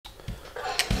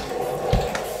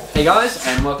Hey guys,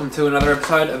 and welcome to another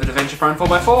episode of Adventure Phone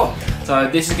 4x4.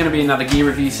 So this is going to be another gear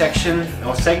review section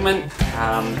or segment,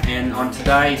 and on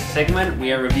today's segment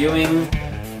we are reviewing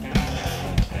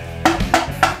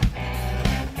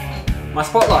my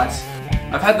spotlights.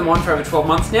 I've had them on for over 12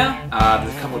 months now.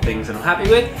 There's a couple of things that I'm happy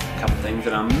with, a couple of things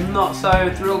that I'm not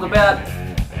so thrilled about,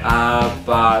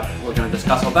 but we're going to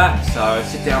discuss all that. So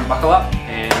sit down, buckle up,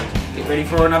 and get ready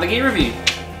for another gear review.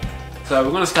 So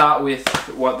we're going to start with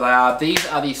what they are. These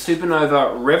are the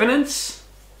Supernova Remnants.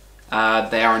 They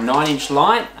are a 9-inch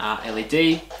light,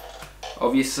 LED.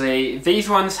 Obviously, these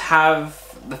ones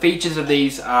have the features of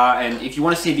these and if you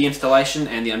want to see the installation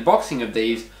and the unboxing of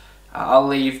these, I'll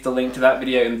leave the link to that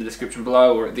video in the description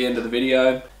below or at the end of the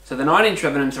video. So the 9-inch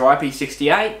Remnants are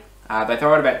IP68. They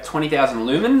throw out about 20,000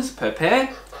 lumens per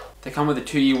pair. They come with a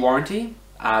 2-year warranty.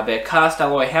 They're cast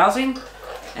alloy housing.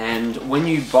 And when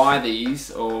you buy these,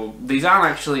 or these aren't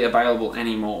actually available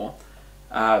anymore,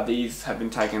 these have been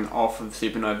taken off of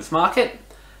Supernova's market,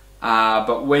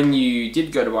 but when you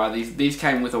did go to buy these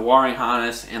came with a wiring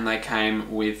harness and they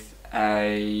came with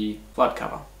a flood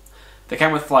cover. They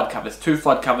came with flood covers, 2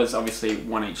 flood covers, obviously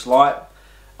one each light.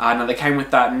 Now they came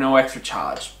with that, no extra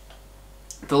charge.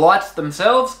 The lights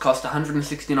themselves cost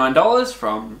 $169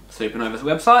 from Supernova's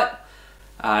website.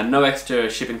 No extra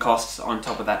shipping costs on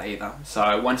top of that either. So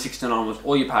 $169 was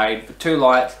all you paid for 2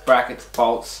 lights, brackets,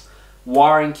 bolts,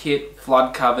 wiring kit,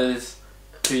 flood covers,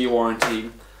 2-year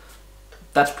warranty.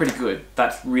 That's pretty good.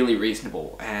 That's really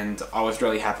reasonable, and I was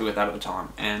really happy with that at the time.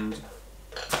 And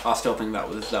I still think that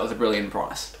was a brilliant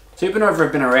price. Supernova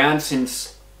have been around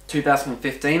since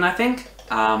 2015, I think.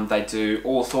 They do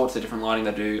all sorts of different lighting.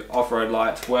 They do off-road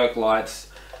lights, work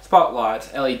lights,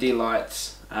 spotlights, LED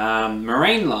lights,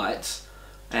 marine lights.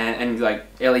 And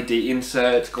like LED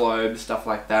inserts, globes, stuff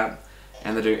like that.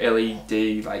 And they do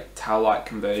LED like tail light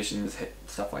conversions,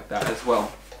 stuff like that as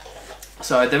well.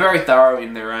 So they're very thorough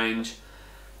in their range,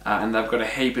 and they've got a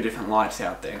heap of different lights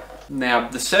out there. Now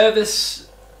the service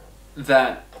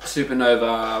that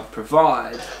Supernova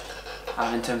provide,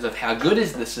 in terms of how good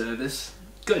is the service,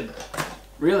 good,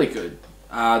 really good.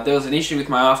 There was an issue with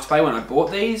my Afterpay when I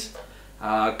bought these.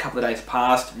 A couple of days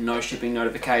passed, no shipping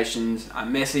notifications. I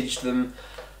messaged them.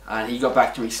 And he got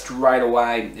back to me straight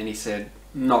away and he said,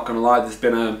 not gonna lie, there's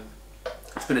been a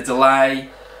delay.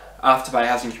 Afterpay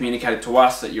hasn't communicated to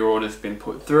us that your order's been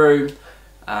put through.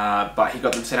 But he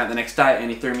got them sent out the next day and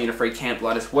he threw me in a free camp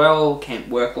light as well, camp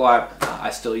work light.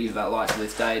 I still use that light to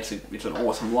this day. It's an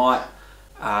awesome light.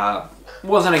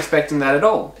 Wasn't expecting that at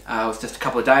all. It was just a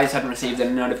couple of days, hadn't received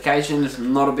any notifications,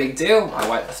 not a big deal. I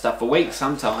wait for stuff for weeks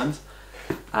sometimes.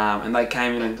 And they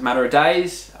came in a matter of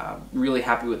days. Really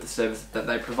happy with the service that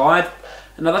they provide.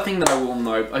 Another thing that I will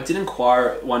note, I did inquire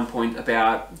at one point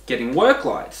about getting work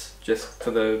lights just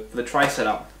for the tray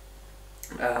setup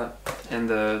and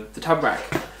the tub rack.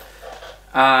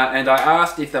 And I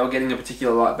asked if they were getting a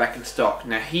particular light back in stock.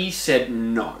 Now he said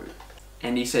no.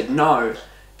 And he said no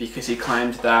because he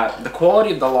claimed that the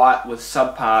quality of the light was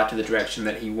subpar to the direction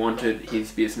that he wanted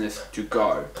his business to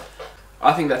go.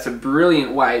 I think that's a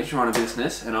brilliant way to run a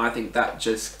business, and I think that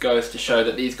just goes to show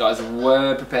that these guys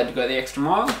were prepared to go the extra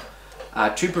mile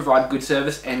to provide good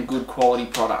service and good quality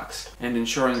products, and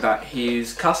ensuring that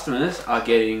his customers are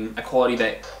getting a quality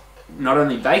that not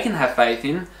only they can have faith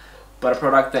in, but a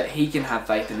product that he can have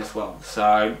faith in as well.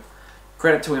 So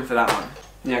credit to him for that one.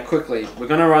 Now quickly, we're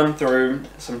going to run through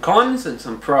some cons and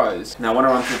some pros. Now I want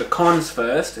to run through the cons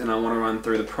first, and I want to run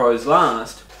through the pros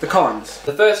last. The cons.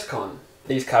 The first con.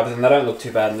 These covers, and they don't look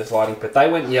too bad in this lighting, but they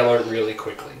went yellow really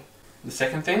quickly. The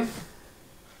second thing,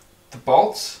 the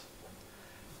bolts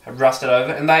have rusted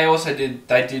over, and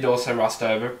they did also rust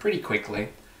over pretty quickly.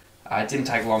 It didn't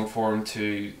take long for them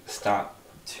to start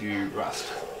to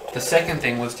rust. The second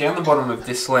thing was down the bottom of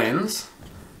this lens,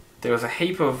 there was a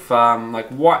heap of like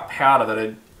white powder that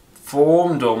had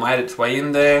formed or made its way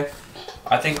in there.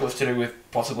 I think it was to do with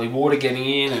possibly water getting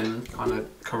in and kind of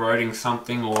corroding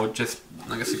something, or just,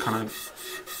 I guess, kind of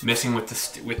messing with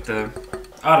the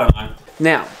I don't know.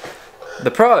 Now, the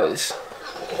pros,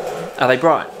 are they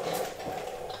bright?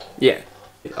 Yeah,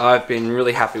 I've been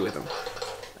really happy with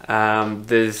them.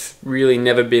 There's really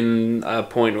never been a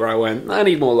point where I went, I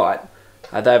need more light.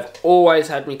 They've always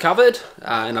had me covered,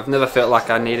 and I've never felt like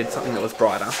I needed something that was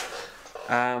brighter.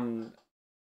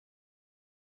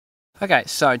 Okay,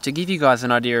 so to give you guys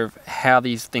an idea of how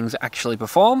these things actually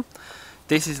perform,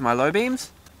 this is my low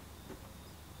beams,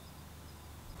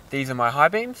 these are my high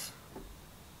beams,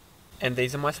 and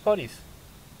these are my spotties.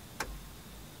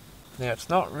 Now it's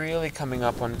not really coming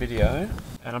up on video,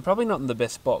 and I'm probably not in the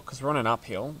best spot because we're on an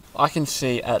uphill. I can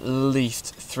see at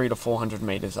least 300 to 400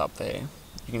 meters up there.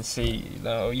 you can see,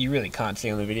 though you really can't see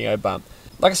on the video, but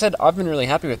like I said, I've been really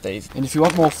happy with these. And if you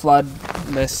want more flood,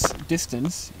 less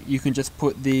distance, you can just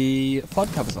put the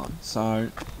flood covers on. So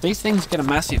these things get a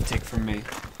massive tick from me.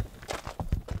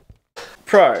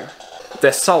 Pro,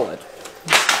 they're solid.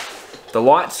 The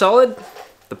light's solid,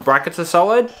 the brackets are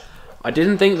solid. I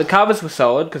didn't think the covers were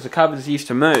solid because the covers used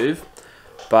to move,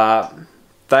 but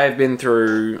they've been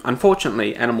through,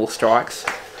 unfortunately, animal strikes.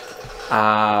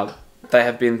 They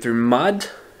have been through mud,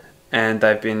 and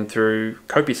they've been through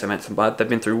copious amounts of mud. They've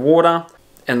been through water.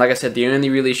 And like I said, the only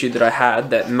real issue that I had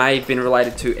that may have been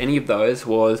related to any of those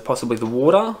was possibly the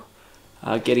water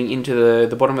getting into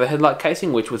the bottom of the headlight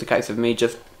casing, which was a case of me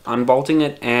just unbolting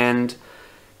it and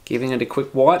giving it a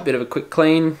quick wipe, bit of a quick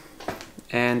clean,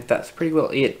 and that's pretty well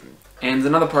it. And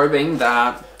another pro being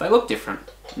that they look different.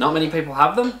 Not many people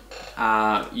have them.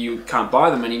 You can't buy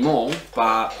them anymore,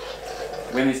 but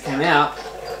when these came out,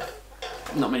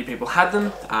 not many people had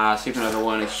them. Supernova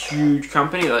weren't a huge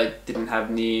company. They didn't have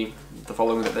near the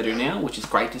following that they do now, which is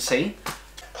great to see.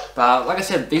 But like I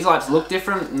said, these lights look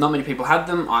different. Not many people had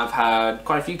them. I've had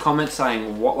quite a few comments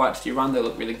saying, what lights do you run? They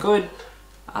look really good.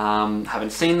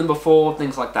 Haven't seen them before,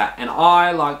 things like that. And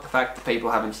I like the fact that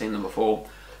people haven't seen them before,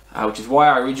 which is why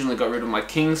I originally got rid of my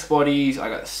King spotties. I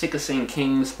got sick of seeing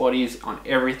King spotties on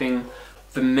everything.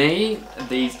 For me,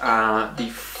 these are the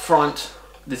front.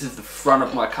 This is the front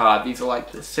of my car. These are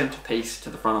like the centerpiece to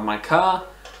the front of my car,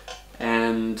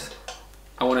 and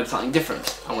I wanted something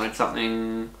different. I wanted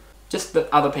something just that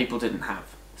other people didn't have.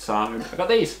 So I got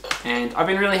these, and I've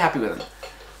been really happy with them.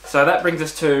 So that brings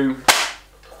us to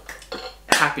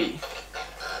happy.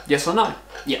 Yes or no?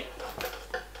 Yeah.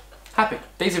 Happy.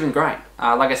 These have been great.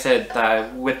 Like I said,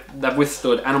 they've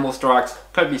withstood animal strikes,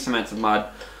 copious amounts of mud,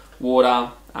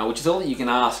 water, which is all that you can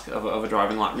ask of a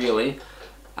driving light, really.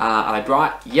 Are they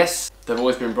bright? Yes. They've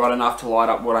always been bright enough to light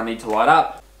up what I need to light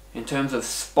up. In terms of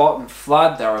spot and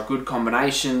flood, they're a good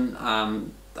combination.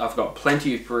 I've got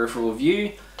plenty of peripheral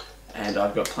view, and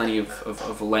I've got plenty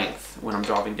of length when I'm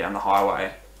driving down the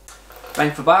highway.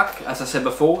 Bang for buck, as I said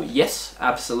before, yes,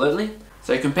 absolutely.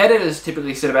 So competitors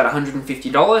typically sit about $150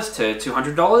 to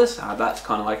 $200. That's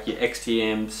kind of like your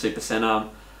XTM, Supercenter,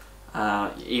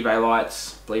 eBay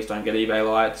lights. Please don't get eBay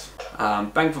lights.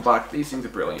 Bang for buck, these things are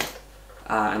brilliant.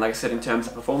 And like I said, in terms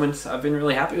of performance, I've been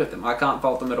really happy with them. I can't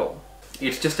fault them at all.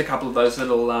 It's just a couple of those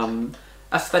little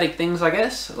aesthetic things, I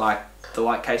guess, like the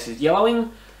light case is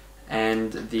yellowing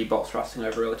and the bolts rusting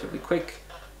over relatively quick.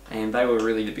 And they were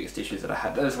really the biggest issues that I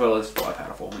had, as well as dry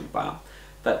powder forming. But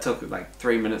that took like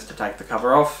 3 minutes to take the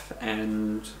cover off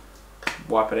and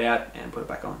wipe it out and put it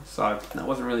back on. So that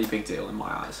wasn't really a big deal in my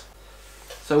eyes.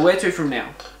 So where to from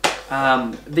now?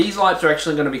 These lights are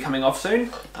actually going to be coming off soon.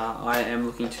 I am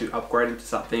looking to upgrade into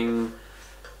something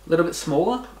a little bit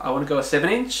smaller. I want to go a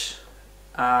 7-inch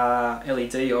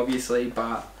LED, obviously,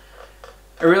 but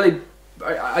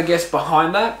I guess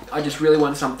behind that, I just really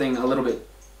want something a little bit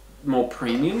more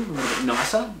premium, a little bit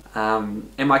nicer.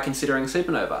 Am I considering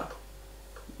Supernova?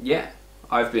 Yeah,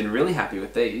 I've been really happy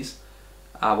with these.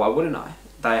 Why wouldn't I?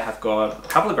 They have got a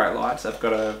couple of great lights. They've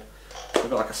got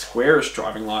like a squarish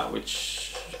driving light,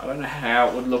 which I don't know how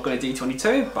it would look on a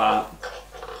D22, but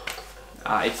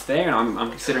it's there, and I'm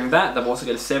considering that. They've also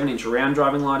got a 7-inch round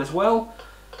driving light as well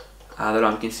that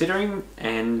I'm considering.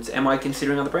 And am I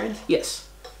considering other brands? Yes.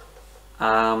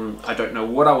 I don't know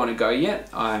what I want to go yet.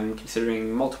 I'm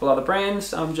considering multiple other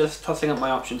brands. I'm just tossing up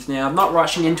my options now. I'm not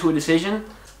rushing into a decision.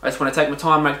 I just want to take my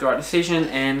time, make the right decision,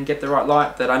 and get the right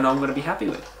light that I know I'm going to be happy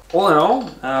with. All in all,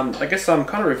 I guess I'm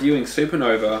kind of reviewing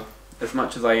Supernova as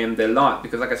much as I am their light,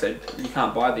 because like I said, you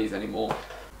can't buy these anymore.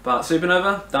 But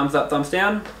Supernova, thumbs up, thumbs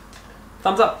down,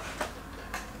 thumbs up.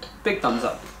 Big thumbs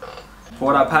up. For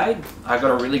what I paid, I got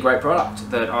a really great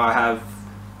product that I have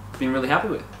been really happy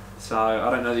with. So I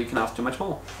don't know that you can ask too much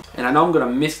more. And I know I'm going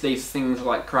to miss these things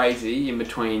like crazy in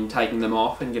between taking them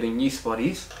off and getting new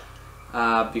spotties,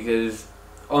 because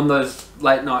on those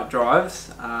late night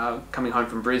drives, coming home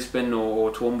from Brisbane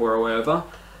or Toowoomba or wherever,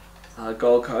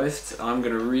 Gold Coast, I'm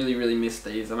going to really miss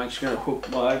these. I'm actually going to hook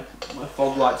my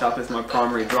fog lights up as my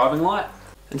primary driving light.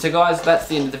 And so guys, that's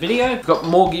the end of the video. We've got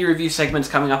more gear review segments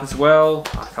coming up as well.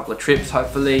 A couple of trips,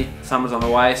 hopefully. Summer's on the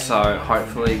way, so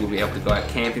hopefully we'll be able to go out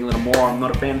camping a little more. I'm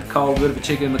not a fan of the cold, a bit of a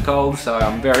chicken in the cold, so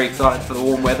I'm very excited for the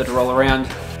warm weather to roll around.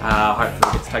 Hopefully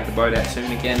we'll get to take the boat out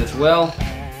soon again as well.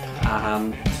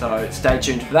 So stay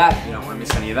tuned for that. You don't want to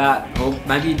miss any of that. Or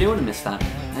maybe you do want to miss that.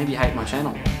 Maybe you hate my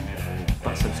channel,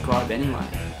 but subscribe anyway.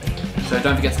 So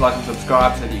don't forget to like and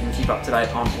subscribe so that you can keep up to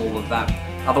date on all of that.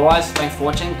 Otherwise, thanks for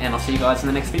watching, and I'll see you guys in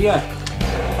the next video.